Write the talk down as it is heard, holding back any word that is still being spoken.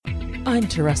I'm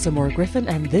Teresa Moore Griffin,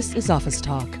 and this is Office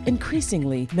Talk.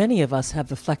 Increasingly, many of us have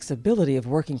the flexibility of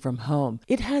working from home.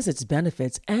 It has its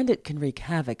benefits, and it can wreak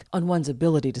havoc on one's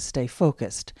ability to stay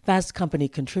focused. Fast Company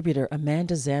contributor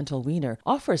Amanda Zantel-Weiner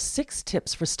offers 6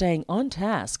 tips for staying on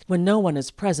task when no one is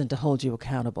present to hold you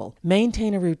accountable.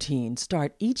 Maintain a routine.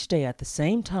 Start each day at the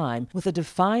same time with a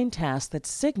defined task that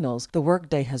signals the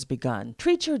workday has begun.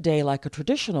 Treat your day like a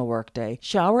traditional workday.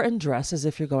 Shower and dress as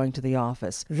if you're going to the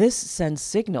office. This sends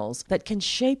signals that can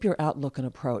shape your outlook and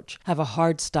approach. Have a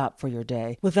hard stop for your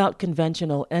day without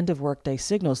conventional end-of-workday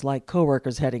signals like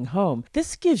coworkers heading home.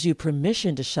 This gives you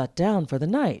permission to shut down for the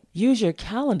night. Use your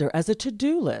calendar as a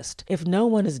to-do list. If no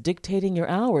one is dictating your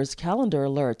hours, calendar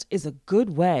alerts is a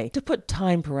good way to put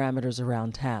time parameters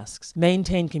around tasks.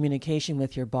 Maintain communication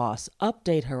with your boss.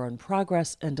 Update her on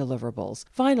progress and deliverables.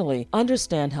 Finally,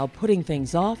 understand how putting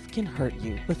things off can hurt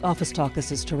you. With Office Talk,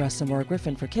 this is Teresa Moore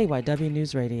Griffin for KYW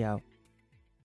News Radio.